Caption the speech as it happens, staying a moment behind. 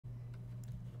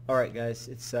Alright guys,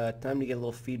 it's time to get a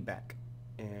little feedback,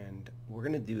 and we're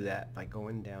going to do that by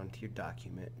going down to your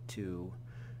document to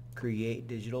create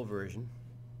digital version,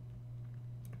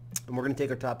 and we're going to take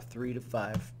our top 3 to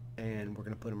 5 and we're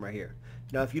going to put them right here.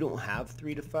 Now if you don't have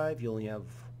 3 to 5, you only have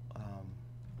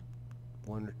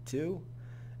 1 or 2,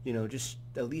 just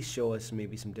at least show us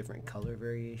maybe some different color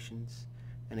variations.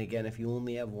 And again, if you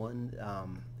only have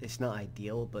 1, it's not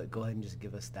ideal, but go ahead and just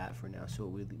give us that for now so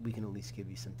we can at least give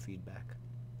you some feedback.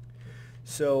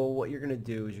 So what you're going to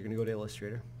do is you're going to go to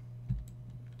Illustrator,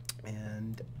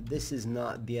 and this is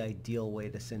not the ideal way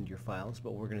to send your files,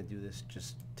 but we're going to do this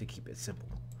just to keep it simple.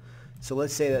 So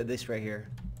let's say that this right here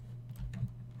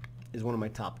is one of my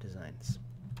top designs.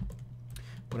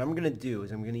 What I'm going to do is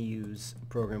I'm going to use a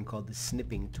program called the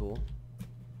Snipping Tool,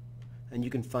 and you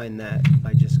can find that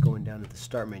by just going down to the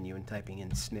Start menu and typing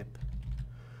in Snip.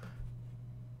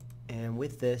 And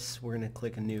with this, we're going to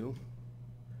click New.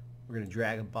 We're going to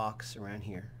drag a box around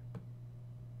here.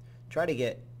 Try to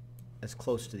get as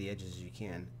close to the edges as you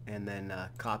can, and then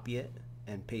copy it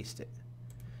and paste it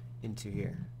into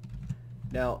here.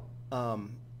 Now,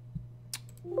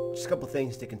 just a couple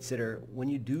things to consider. When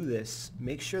you do this,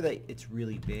 make sure that it's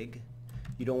really big.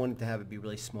 You don't want it to have it be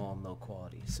really small and low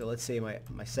quality. So let's say my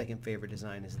second favorite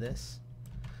design is this.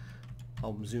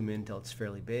 I'll zoom in until it's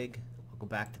fairly big. I'll go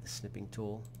back to the Snipping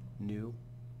Tool, New,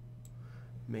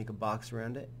 make a box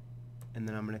around it, and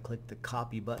then I'm going to click the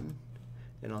copy button,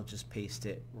 and I'll just paste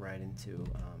it right into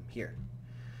here.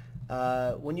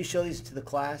 When you show these to the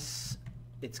class,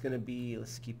 it's going to be,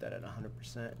 let's keep that at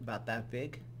 100%, about that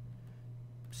big.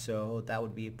 So that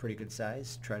would be a pretty good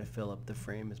size. Try to fill up the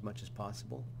frame as much as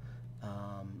possible.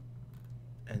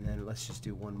 And then let's just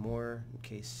do one more in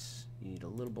case you need a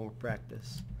little more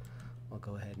practice. I'll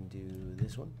go ahead and do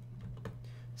this one.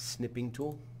 Snipping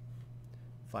Tool,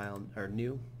 File or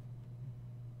New.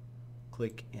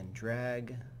 Click and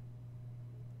drag,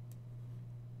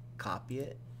 copy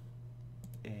it,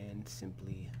 and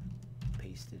simply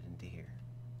paste it into here.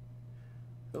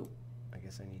 Oh, I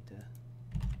guess I need to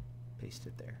paste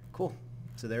it there. Cool.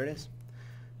 So there it is.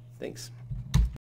 Thanks.